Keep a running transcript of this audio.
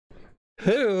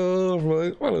Hello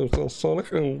everybody, my name is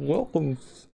Alsonic and welcome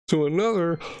to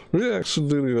another reaction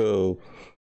video.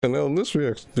 And now in this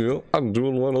reaction video, I'm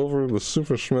doing one over the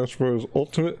Super Smash Bros.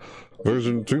 Ultimate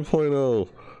version 3.0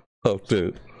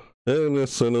 update. And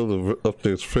yes, I know the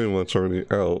update's pretty much already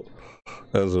out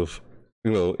as of,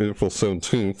 April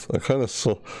 17th. I kind of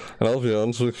saw, and I'll be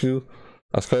honest with you,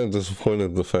 I was kind of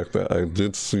disappointed in the fact that I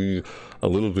did see a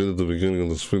little bit at the beginning of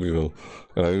this video,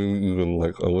 and I didn't even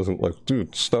I wasn't like,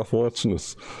 dude, stop watching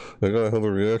this. I gotta have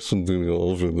a reaction video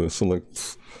over this, and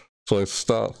so I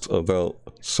stopped about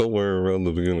somewhere around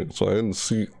the beginning. So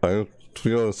to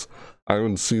be honest, I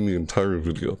haven't seen the entire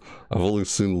video. I've only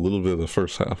seen a little bit of the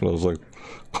first half, and I was like,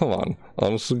 come on,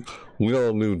 honestly, we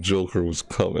all knew Joker was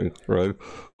coming, right?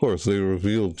 Of course, they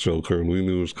revealed Joker, and we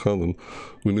knew it was coming.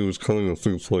 We knew it was coming in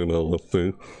 3.0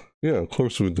 update. Yeah, of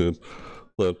course we did.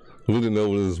 But we didn't know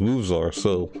what his moves are,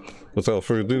 so without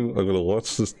further ado, I'm gonna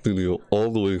watch this video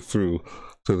all the way through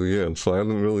to the end. So I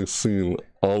haven't really seen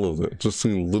all of it, just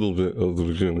seen a little bit of the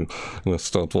beginning, and I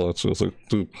stopped watching. I was like,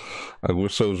 dude, I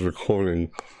wish I was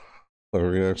recording a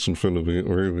reaction from the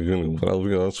very beginning, but I'll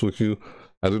be honest with you,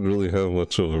 I didn't really have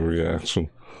much of a reaction.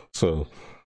 So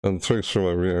I'm pretty sure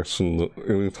my reaction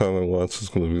anytime I watch is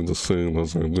going to be the same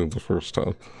as I did the first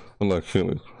time. I'm not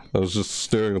kidding. I was just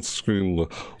staring at the screen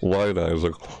with wide eyes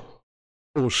like,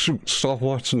 oh shoot, stop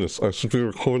watching this. I should be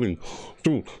recording.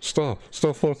 Dude, stop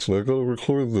watching. I gotta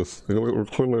record this. I gotta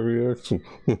record my reaction.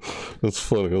 That's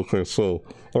funny. Okay, so,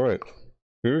 alright.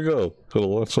 Here we go. Gonna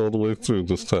watch all the way through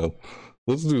this time.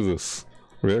 Let's do this.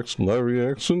 My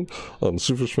reaction on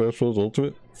Super Smash Bros.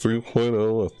 Ultimate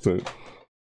 3.0 update.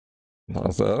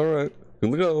 Alright, here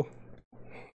we go.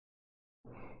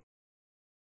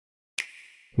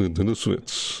 Nintendo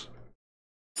Switch.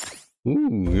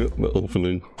 Ooh, yep, the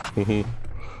opening.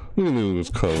 We knew it was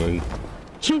coming.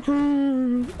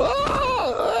 Joker!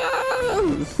 Ah!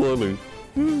 It's funny.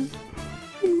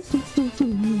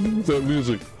 That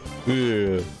music.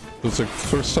 Yeah. It's like the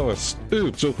first time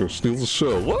ew, Joker steals the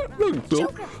show. What?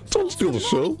 No, don't steal the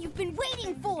show. You've been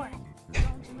waiting for.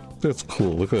 That's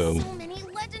cool. Look at him. So many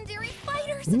legendary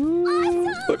fighters. Awesome.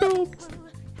 Look at him.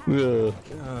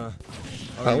 Yeah.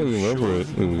 I don't remember it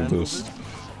in this.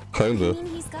 Kinda.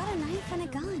 He's got a knife and a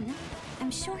gun. I'm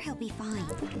sure he'll be fine.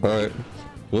 Alright.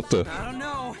 What the? I don't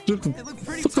know.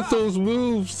 Look at those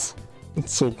moves.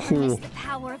 It's so cool. The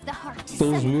power of the heart to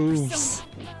Those summon moves. Persona.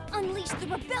 Unleash the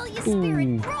rebellious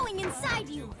spirit growing inside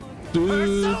you. Dude.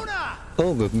 Persona!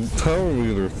 Oh, the tower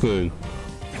meter thing.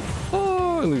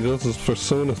 Oh, and he does this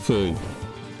Persona thing.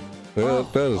 Yeah,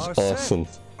 that is awesome.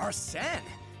 Arsene?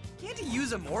 Can't he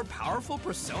use a more powerful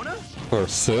persona?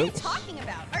 Arsene? What are you talking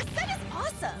about? Arsene is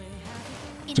awesome.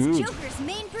 It's Dude. Joker's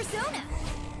main persona.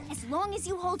 As long as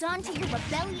you hold on to your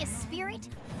rebellious spirit,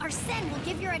 Arsene will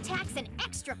give your attacks an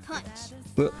extra punch.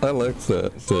 I like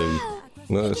that thing.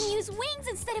 He Nice. can use wings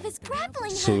instead of his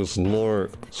grappling So hook. it's more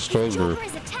stronger. Joker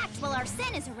is attacked while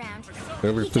Arsene is around.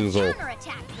 Everything's he all. can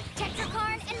counterattack with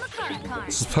Tetrakarn and Makarakarn.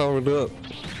 It's powered up.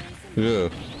 Yeah.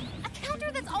 A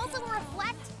counter that's also a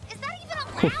reflect? Is that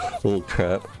even allowed? Little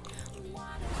cat.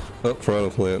 Up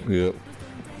front plant, yep.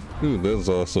 Dude, that's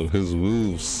awesome. His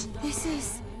moves. This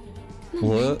is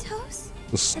What? Mementos?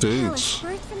 The stage.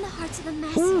 birthed from the hearts of the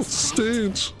masses. Oh, right?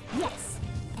 stage. Yes.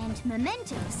 And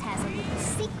Mementos has a little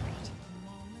secret.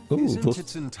 Oh, Isn't those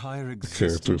its entire characters.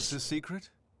 existence a secret?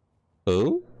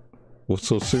 Oh? What's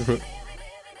so secret?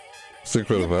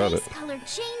 Secret The about it. base color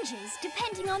changes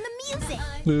depending on the music.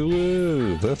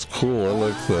 Ooh, that's cool. I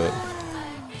like that.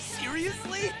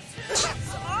 Seriously?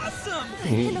 That's awesome!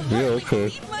 Yeah,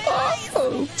 okay.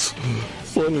 Oh, it's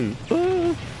funny.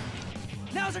 Ah.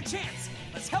 Now's our chance.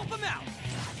 Let's help him out.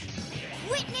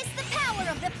 Witness the power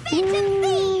of the Phantom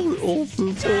Thieves!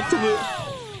 Ultimate.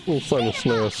 Oh, final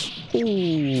smash.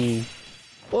 Ooh.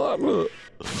 What?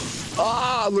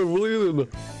 Ah, they're bleeding.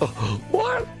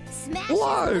 What? Smash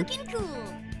Why? is looking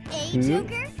cool.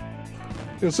 Joker?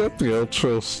 Is that the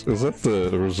outro? Is that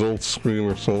the results screen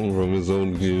or something from his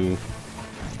own game?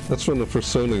 That's from the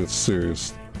Persona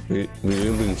series. The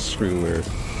ending screen there.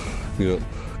 Yeah.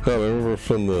 God, I remember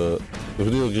from the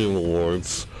Video Game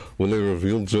Awards when they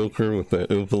revealed Joker with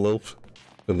that envelope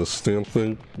and the stamp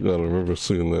thing. God, I remember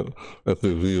seeing that at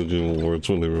the Video Game Awards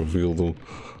when they revealed him.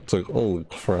 It's like, holy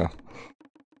crap.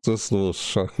 That's the most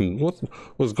shocking. What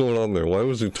was going on there? Why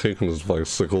was he taking his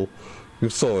bicycle? You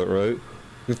saw it, right?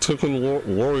 He took in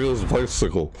Wario's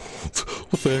bicycle.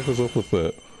 What the heck was up with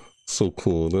that? So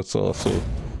cool. That's awesome.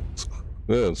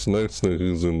 Yeah, it's nice that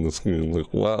he's in this game.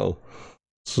 Like, wow.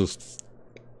 It's just...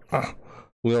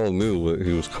 We all knew what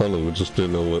he was coming, we just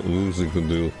didn't know what moves he could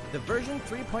do. The version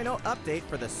 3.0 update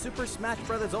for the Super Smash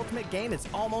Bros. Ultimate game is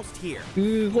almost here.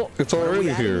 It's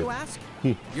already here. You ask?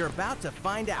 You're about to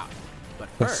find out. But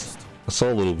first, I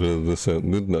saw a little bit of this at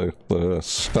midnight, but I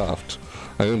stopped.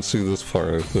 I didn't see this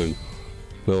part, I think.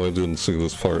 No, I didn't see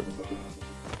this part.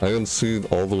 I didn't see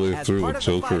it all the way through with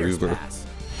Joker either.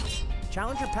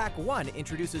 Challenger Pack 1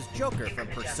 introduces Joker from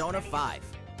Persona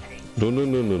 5. No.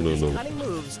 Cunning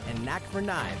moves and knack for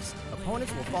knives,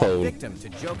 opponents will fall victim to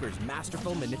Joker's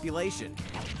masterful manipulation.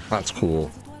 That's cool.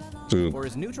 Dude. For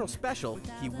his neutral special,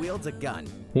 he wields a gun.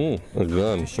 A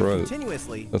gun, right.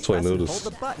 Continuously, that's what I noticed.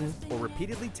 Hold the button or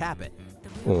repeatedly tap it.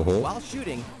 Uh-huh. While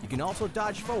shooting, you can also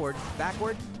dodge forward,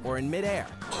 backward, or in midair.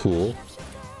 Cool.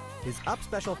 His up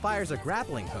special fires a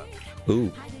grappling hook. Ooh.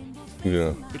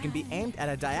 Yeah. It can be aimed at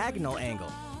a diagonal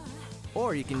angle.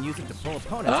 Or you can use it to pull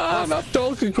opponents closer. Not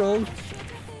Donkey Kong!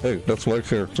 Hey, that's my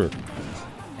character.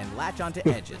 And latch onto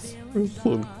edges.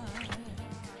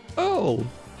 Oh!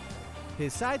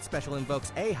 His side special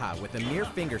invokes Aha with a mere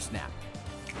finger snap.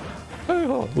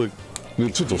 Aha, like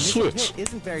Nintendo Switch. Hit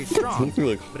isn't very strong,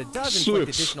 like, but it does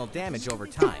inflict additional damage over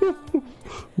time.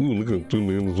 Ooh, look at the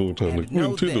names over time, like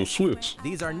Nintendo Switch.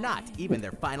 These are not even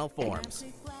their final forms.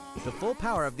 The full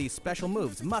power of these special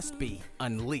moves must be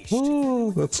unleashed.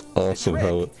 Oh, that's awesome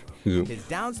how it... Yeah. His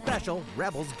down special,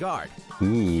 Rebel's Guard.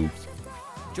 Ooh.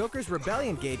 Joker's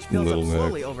Rebellion gauge fills up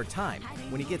slowly over time.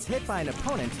 When he gets hit by an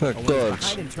opponent, or when he's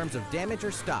behind in terms of damage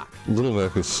or stock. Little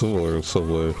Mac is similar in some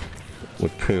way.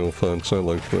 Like KO Punch, I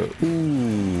like that.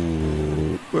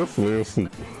 Ooh, that's nasty.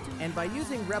 And by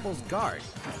using Rebel's Guard,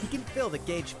 he can fill the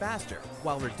gauge faster,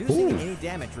 while reducing any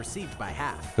damage received by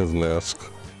half. His mask.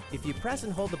 If you press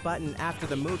and hold the button after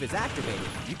the move is activated,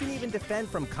 you can even defend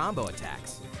from combo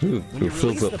attacks. Dude, when you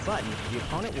release the button, the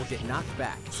opponent will get knocked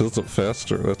back. Fills up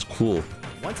faster, that's cool.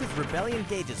 Once his Rebellion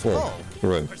gauge is full,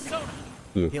 right.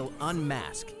 He'll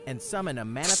unmask and summon a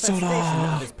manifestation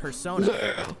of his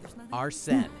persona,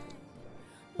 Arsene.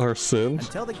 Arsene?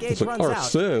 Until the gauge runs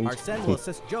out, Arsene will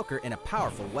assist Joker in a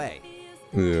powerful way.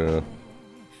 Yeah.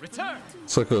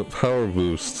 It's like a power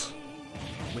boost.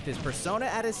 With his persona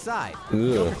at his side,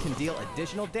 Joker can deal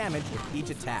additional damage with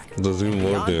each attack. Does even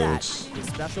more damage. His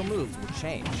special moves will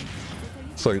change.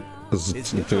 It's like his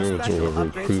damage or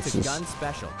whatever increases. To gun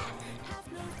special.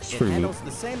 It handles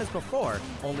the same as before,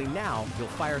 only now you'll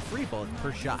fire 3 bullets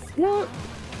per shot. What?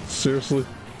 Seriously?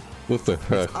 What the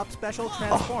heck? His up special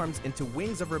transforms into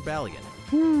Wings of Rebellion.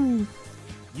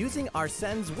 Using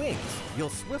Arsene's wings, you'll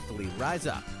swiftly rise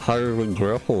up. Higher than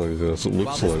grapple, I guess. It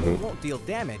looks like it. While this won't deal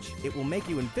damage, it will make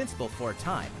you invincible for a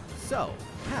time. So,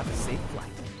 have a safe flight.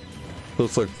 So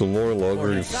it's like the more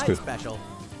longer you stay. For his side special,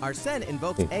 Arsene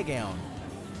invokes Aegeon.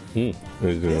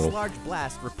 This large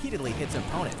blast repeatedly hits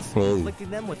opponents, inflicting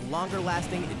them with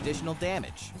longer-lasting additional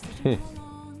damage.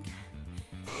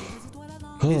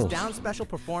 His down special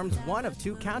performs 1 of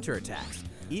 2 counterattacks,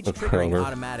 each triggering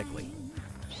automatically.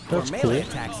 For melee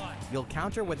attacks, you'll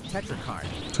counter with Tetrakarn.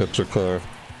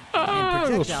 And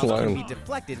projectiles can be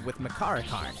deflected with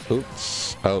Makarakarn.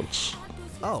 Oops. Ouch.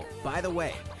 Oh, by the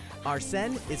way,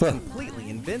 Arsene is completely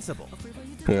invincible.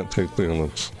 Can't take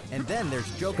damage. And then there's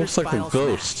Joker's looks like final a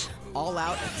ghost. Smash,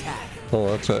 all-out attack. Oh,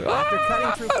 that's right. After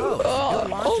cutting through foes, he'll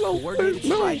launch coordinated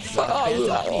strikes with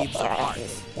Phantom Thieves of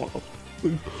Hearts.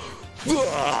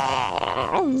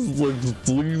 It's like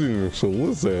bleeding or something. What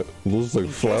is that? Those like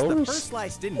flowers? The first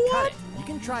slice didn't cut it. You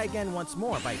can try again once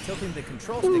more by tilting the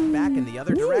control stick back in the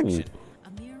other direction.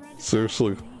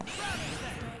 Seriously?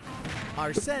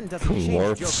 Arsene doesn't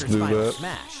change Joker's final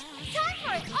smash. Time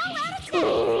for an all-out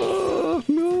attack!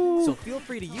 No. So feel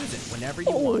free to use it whenever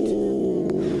you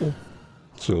want.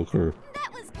 Joker.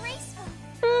 That was graceful.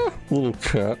 Little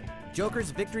cat.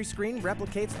 Joker's victory screen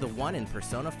replicates the one in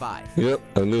Persona 5. Yep,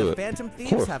 I knew it. The Phantom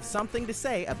Thieves have something to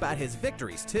say about his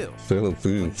victories, too. Phantom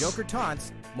Thieves. When Joker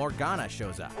taunts, Morgana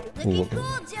shows up. Looking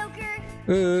cool,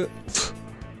 Joker.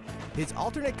 His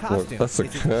alternate costume is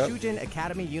his Shujin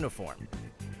Academy uniform.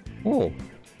 Oh.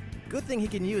 Good thing he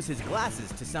can use his glasses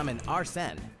to summon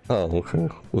Arsene. Oh, okay.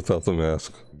 Without the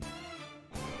mask.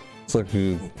 It's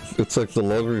like the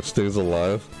longer he stays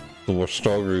alive, the more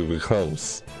stronger he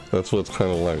becomes. That's what it's kind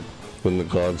of like when the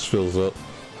gods fills up.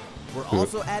 We're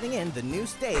also adding in the new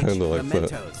stage, like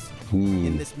Mementos.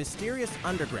 In this mysterious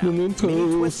underground, many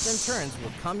twists and turns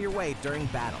will come your way during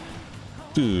battle.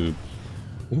 Dude,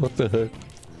 what the heck?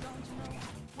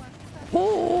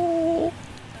 Oh!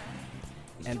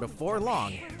 And before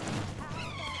long,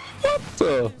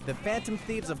 the Phantom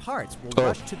Thieves of Hearts will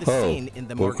rush to the scene in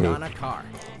the Morgana car.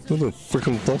 Where the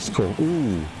freaking bus come?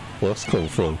 Ooh, bus come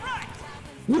from?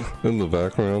 in the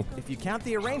background. If you count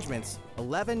the arrangements,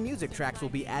 11 music tracks will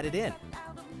be added in.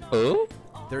 Oh?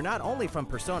 They're not only from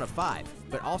Persona 5,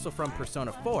 but also from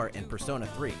Persona 4 and Persona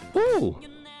 3. Oh!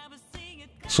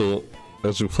 So,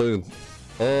 as you played...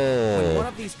 When Oh! one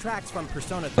of these tracks from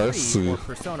Persona 3 or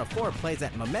Persona 4 plays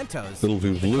at Mementos, It'll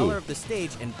be the blue. color of the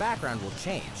stage and background will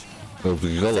change. It'll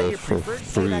be Set yellow your for preferred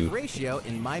 3. playback ratio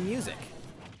in My Music.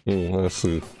 I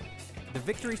see. The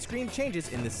victory screen changes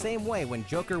in the same way when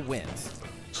Joker wins.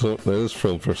 So, that is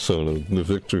from Persona. The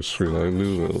victory screen, I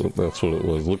knew that's what it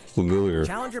was. Looked familiar.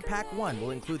 Challenger Pack 1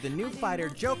 will include the new fighter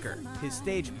Joker, his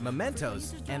stage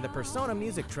Mementos, and the Persona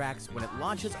music tracks when it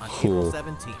launches on April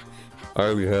 17th. I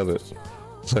already had it.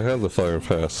 So I had the Fire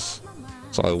Pass.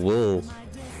 So I will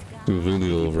do a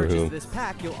video over him. This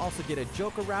pack, you'll also get a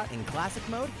Joker route in Classic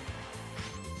mode,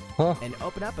 and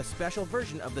open up a special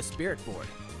version of the Spirit Board.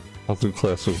 I'll do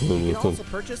Classic mode You with can him. also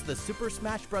purchase the Super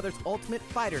Smash Bros. Ultimate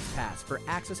Fighters Pass for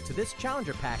access to this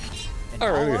Challenger Pack and I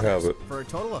already all others have it. for a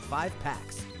total of 5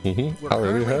 packs. I We're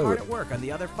already currently have hard it. at work on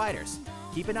the other fighters.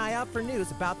 Keep an eye out for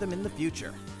news about them in the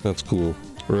future. That's cool.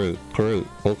 Right, great.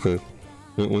 Okay.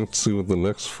 Let's see what the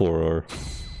next 4 are.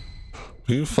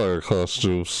 Viewfire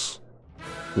costumes.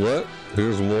 What?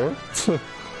 Here's more?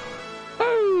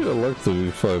 I like the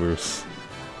Wii Fighters.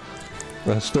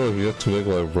 I still have yet to make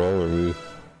my Brawler Wii.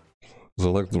 I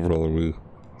like the Brawler Wii.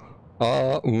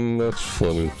 That's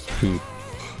funny. Cute.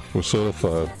 Persona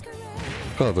 5.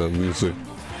 God, that music.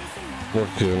 More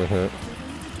Canna Hat.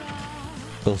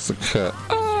 That's the cat.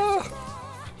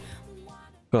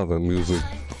 God, that music.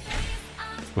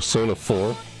 Persona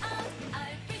 4.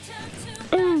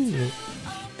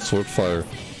 Sword Fire.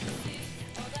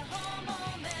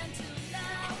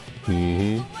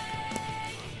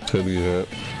 Teddy hat.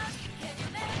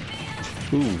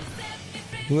 Ooh.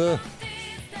 Nah.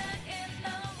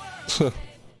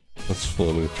 That's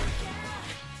funny.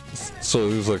 So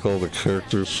these like all the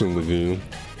characters from the game.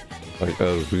 Like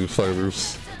as View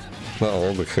Fighters. Not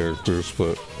all the characters,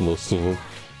 but most of them.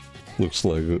 Looks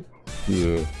like it.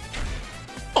 Yeah.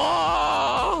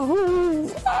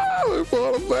 They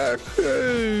brought him back!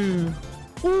 Hey!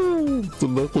 Woo! The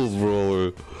Knuckles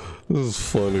Brawler. This is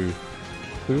funny.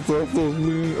 Is that those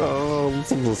new,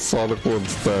 some of the Sonic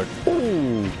ones back.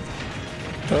 Ooh!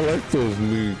 I like those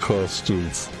new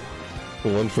costumes. The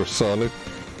one for Sonic.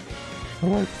 I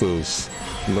like those.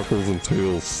 Knuckles and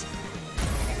Tails.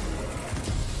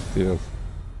 Yeah.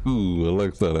 Ooh, I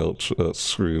like that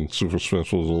screen. Super Smash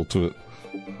Bros. Ultimate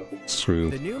screen.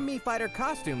 The new Mii Fighter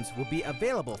costumes will be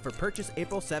available for purchase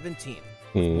April 17th.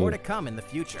 More to come in the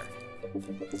future.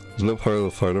 Isn't that part of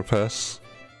the Fighter Pass?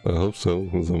 I hope so,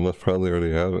 because I must probably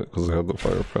already have it, because I have the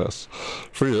Fighter Pass.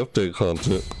 Free update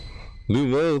content. New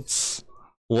modes.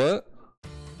 What?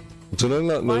 Did I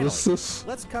not notice this?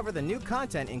 Let's cover the new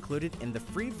content included in the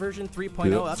free version 3.0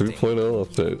 Yeah, update. 3.0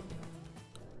 update.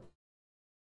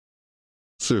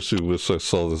 Seriously wish I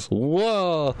saw this.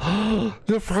 Whoa!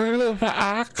 You're bringing it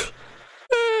back!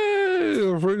 Hey!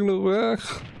 You're bringing it back!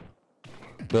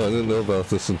 No, I didn't know about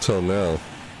this until now.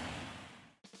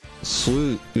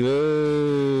 Sweet!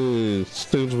 Yay!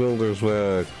 Stage Builder's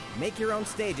back. Make your own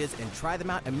stages and try them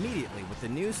out immediately with the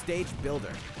new Stage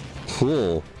Builder.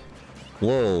 Cool.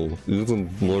 Whoa, even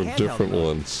more Handheld different mode,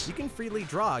 ones. You can freely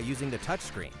draw using the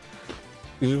touchscreen.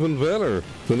 Even better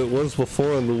than it was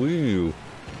before on the Wii U.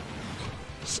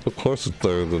 Of course it's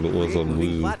better than it was Create on moving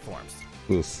Wii U. platforms.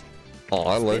 This. Oh,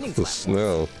 I like Spinning this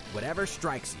platforms. now. Whatever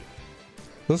strikes you.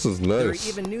 This is There are nice.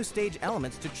 even new stage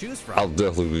elements to choose from. I'll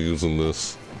definitely be using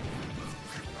this.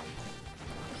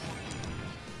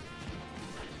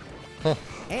 Huh.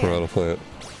 Piranha Plant.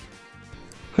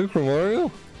 Super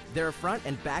Mario? There are front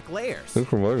and back layers.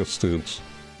 Super Mario stage.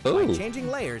 By Oh, changing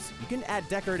layers, you can add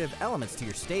decorative elements to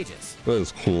your stages. that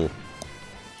is cool.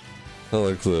 I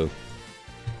like that.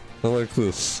 I like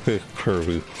this. Hey,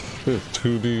 Kirby. It's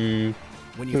 2D.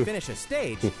 When you finish a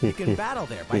stage, you can battle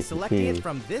there by selecting it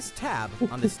from this tab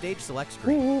on the stage select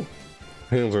screen.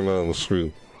 Hands are not on the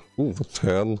screen. Ooh, the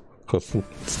tab. Custom.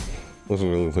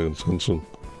 Wasn't really paying attention.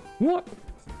 What?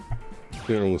 Can't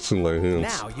really see my hands.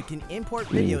 Now you can import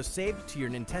videos saved to your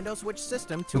Nintendo Switch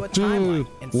system to a Dude, timeline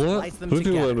and what? splice them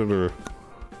Video together. editor.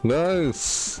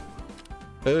 Nice.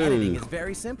 Editing Hey, is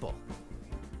very simple.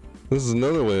 this is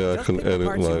another way I Just can pick the edit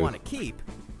parts you my. want to keep,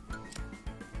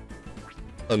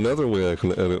 Another way I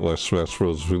can edit my Smash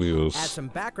Bros. Videos. add some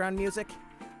background music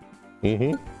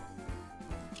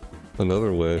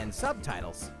Another way. and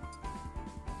subtitles,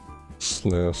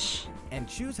 Slash. and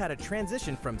choose how to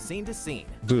transition from scene to scene.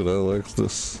 Dude, I like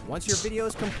this. Once your video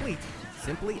is complete,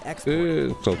 simply export it.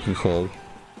 Hey, Donkey Kong.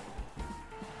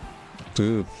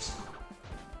 Dude.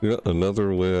 Yeah,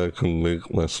 another way I can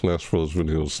make my Smash Bros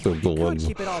videos than the ones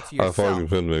keep it all to I've already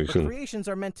been making. Creations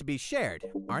are meant to be shared,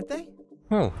 aren't they?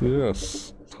 Oh,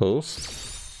 yes.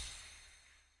 Host.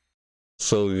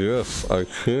 So yes, I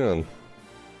can.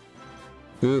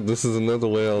 Dude, this is another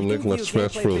way I'll make my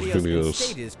Smash Bros videos.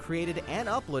 Stages created and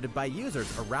uploaded by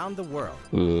users around the world.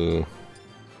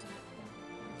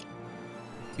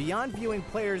 Beyond viewing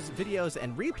players' videos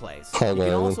and replays, you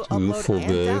can also upload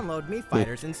and download Mii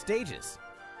Fighters and stages.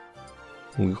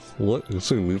 What? You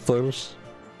say Mii Fighters?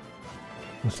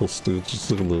 Little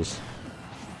stages, look at those.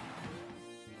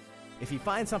 If you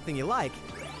find something you like,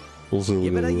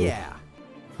 give it a yeah.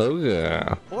 Oh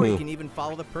yeah. Or you can even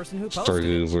follow the person who posted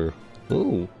Stargazer.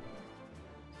 Oh.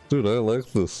 Dude, I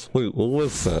like this. Wait, what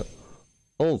was that?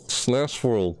 Oh, Smash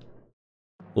World.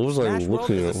 What was I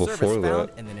looking at before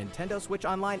that? In the Nintendo Switch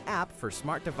Online app for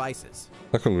smart devices.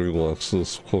 I can rewatch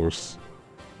this, of course.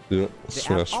 Yeah,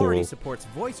 Smash World already supports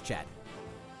voice chat.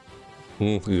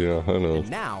 Yeah, I know. And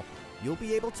now, you'll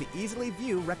be able to easily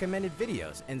view recommended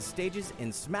videos and stages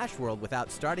in Smash World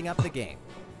without starting up the game.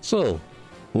 So,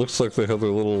 looks like they have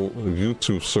their little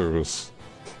YouTube service.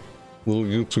 Little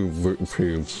YouTube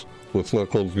page. Well, it's not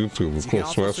called YouTube, it's called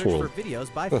Smash World. For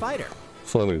videos by fighter.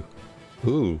 Funny.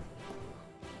 Ooh.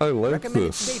 I like recommended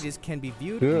this. Stages can be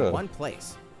viewed in one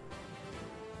place.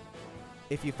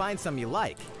 If you find some you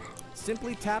like,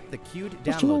 simply tap the queued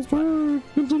downloads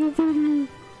button.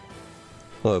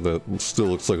 Oh, that still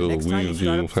looks like a Wii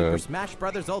game pad. Super Smash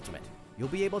Bros. Ultimate, you'll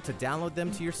be able to download them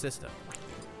to your system.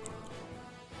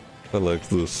 I like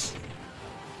this.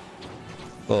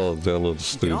 Oh, download the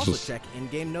stages. You can also check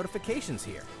in-game notifications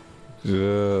here.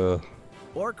 Yeah.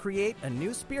 Or create a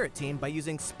new spirit team by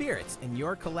using spirits in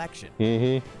your collection.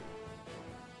 Mm-hmm.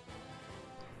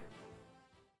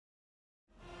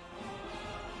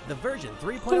 The version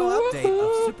 3.0 update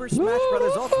of Super Smash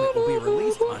Bros. Ultimate will be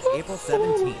released on April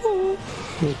 17th.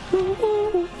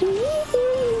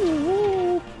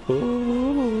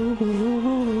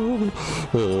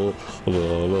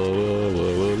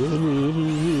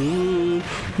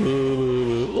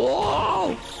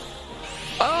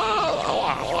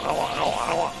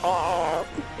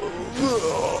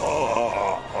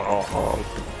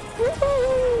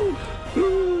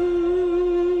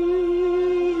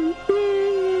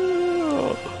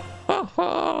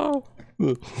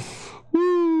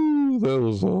 Woo, that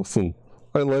was awesome.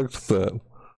 I liked that.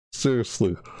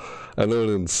 Seriously. I know I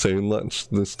didn't say much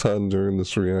this time during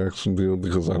this reaction video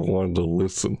because I wanted to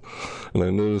listen. And I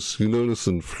noticed, you notice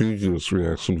in previous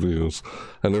reaction videos,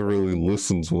 I never really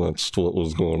listened to much to what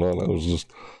was going on. I was just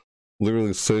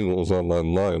literally saying what was on my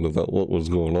mind about what was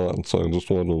going on. So I just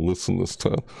wanted to listen this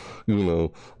time. Even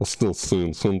though I'm still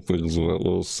saying some things about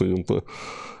what I was saying. But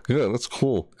yeah, that's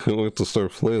cool. Can't wait to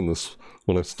start playing this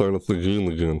when I start up the game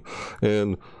again.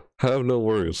 And have no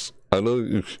worries. I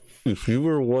know if you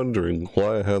were wondering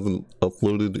why I haven't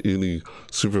uploaded any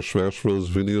Super Smash Bros.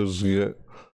 Videos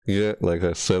yet, like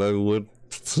I said I would,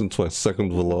 since my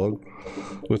second vlog,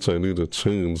 which I need to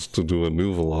change to do a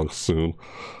new vlog soon.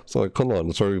 So like, come on,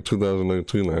 it's already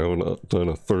 2019, I haven't done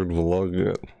a third vlog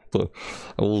yet, but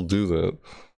I will do that.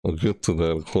 I'll get to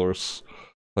that, of course.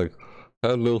 Like,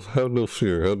 have no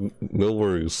fear, have no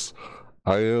worries.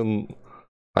 I am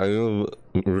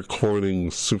recording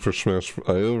Smash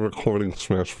Bros.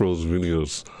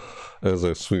 Videos as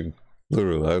I speak.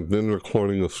 Literally, I've been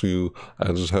recording a few,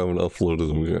 I just haven't uploaded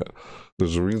them yet.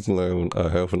 There's a reason I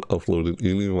haven't uploaded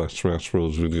any of my Smash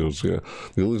Bros. Videos yet.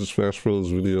 The only Smash Bros.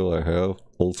 Video I have,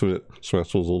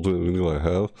 Smash Bros. Ultimate video I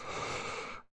have,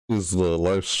 is the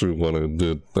live stream one I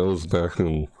did. That was back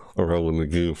in around when the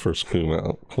game first came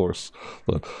out, of course.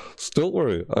 But don't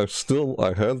worry, I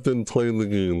have been playing the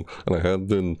game, and I have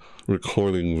been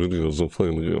recording videos of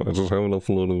playing the game. I just haven't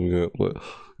uploaded them yet, but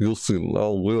you'll see. I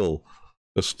will,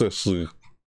 especially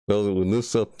now that when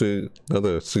this update, now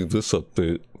that I see this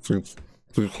update, 3.0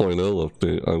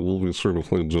 update, I will be sure to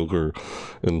play Joker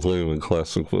and play him in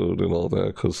classic mode and all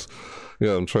that, because,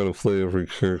 yeah, I'm trying to play every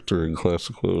character in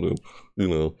classic mode, and, you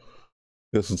know,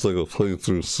 guess it's like a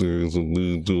playthrough series of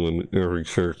me doing every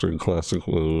character in classic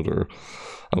mode, or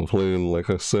I'm playing, like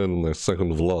I said in my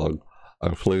second vlog, I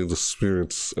played the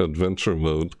Spirits Adventure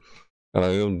mode, and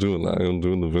I am doing that. I am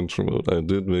doing the Adventure mode.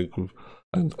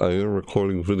 I am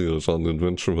recording videos on the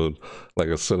Adventure mode, like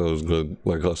I said I was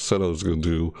gonna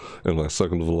do in my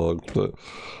second vlog, but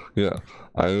yeah,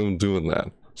 I am doing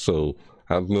that. So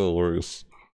have no worries.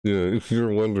 Yeah, if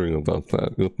you're wondering about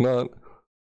that. If not,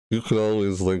 you can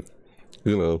always, like,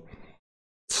 you know,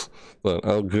 but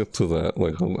I'll get to that.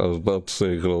 Like I was about to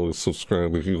say, you can always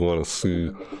subscribe if you want to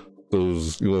see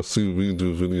you want to see me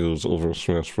do videos over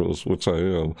Smash Bros, which I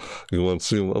am. You want to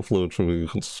see them upload from me, you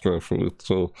can subscribe from it.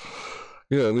 So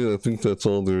yeah, I mean, I think that's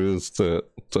all there is that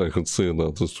I can say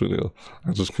about this video.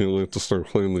 I just can't wait to start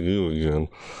playing the game again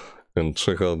and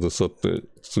check out this update.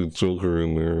 See Joker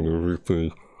in there and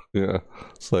everything. Yeah,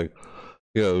 it's like,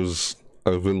 yeah,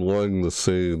 I've been wanting to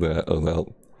say that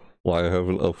about why I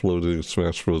haven't uploaded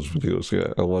Smash Bros videos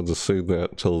yet. I wanted to say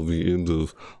that till the end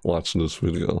of watching this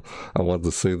video. I wanted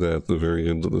to say that at the very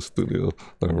end of this video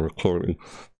that I'm recording.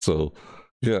 So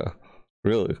yeah,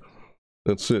 really,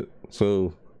 that's it.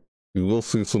 So you will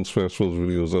see some Smash Bros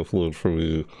videos uploaded from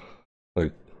me,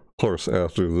 like, of course,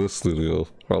 after this video.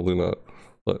 Probably not,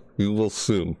 but you will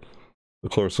soon. Of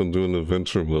course, I'm doing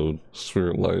adventure mode,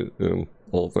 Spirit Light, and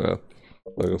all that.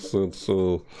 Like I said,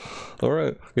 so,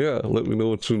 alright, yeah, let me know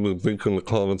what you think in the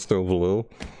comments down below.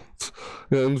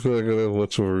 Yeah, I'm not gonna have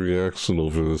much of a reaction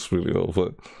over this video,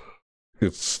 but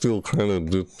it still kind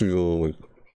of did feel like,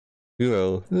 you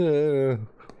know, yeah,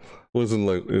 wasn't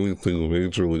like anything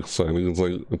majorly exciting. It's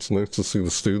like, it's nice to see the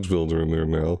stage builder in there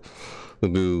now, the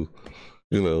new,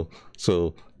 you know,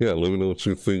 so, yeah, let me know what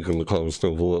you think in the comments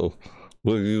down below.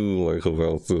 What do you like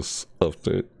about this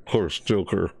update? Of course,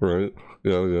 Joker, right?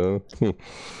 Yeah.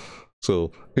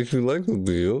 So, if you like the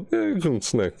video, yeah, you can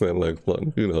smack that like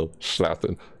button, you know, slap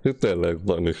it. Hit that like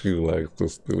button if you like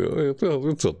this video.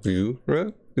 It's up to you,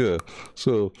 right? Yeah.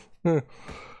 So,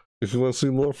 if you want to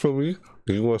see more from me,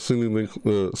 if you want to see me make,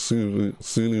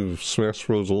 see any Smash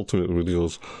Bros Ultimate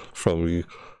videos from me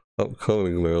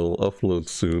upcoming that I'll upload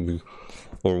soon,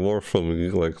 or more from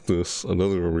me like this,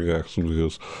 another reaction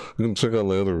videos, you can check out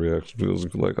my other reaction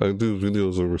videos. Like, I do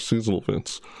videos over seasonal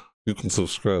events. You can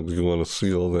subscribe if you want to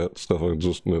see all that stuff I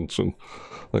just mentioned.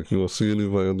 Like, you want to see any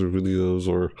of my other videos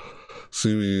or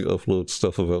see me upload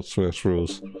stuff about Smash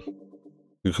Bros,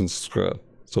 you can subscribe.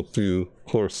 It's up to you.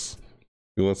 Of course,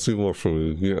 you want to see more from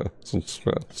me, yeah,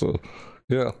 subscribe. So,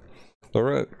 yeah.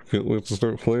 Alright, can't wait to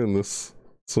start playing this.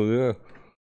 So, yeah.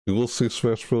 You will see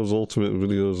Smash Bros Ultimate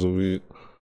videos of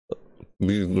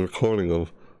me recording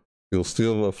of. You'll see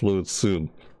them uploaded soon.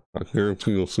 I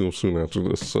guarantee you'll see them soon after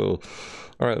this. So,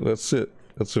 alright, that's it.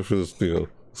 That's it for this video.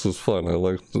 This was fun. I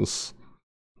liked this.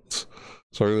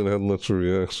 Sorry I didn't have much of a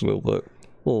reaction, but,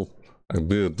 well, I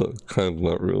did, but kind of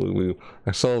not really. I mean,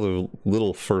 I saw the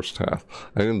little first half.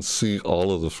 I didn't see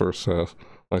all of the first half.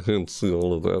 I didn't see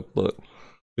all of that, but,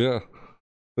 yeah.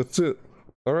 That's it.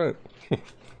 Alright.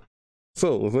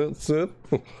 So, with that said,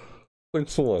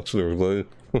 thanks for watching, everybody.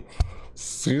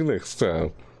 See you next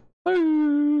time. Bye!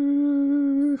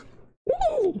 Woo!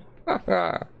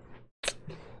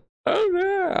 Oh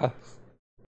yeah!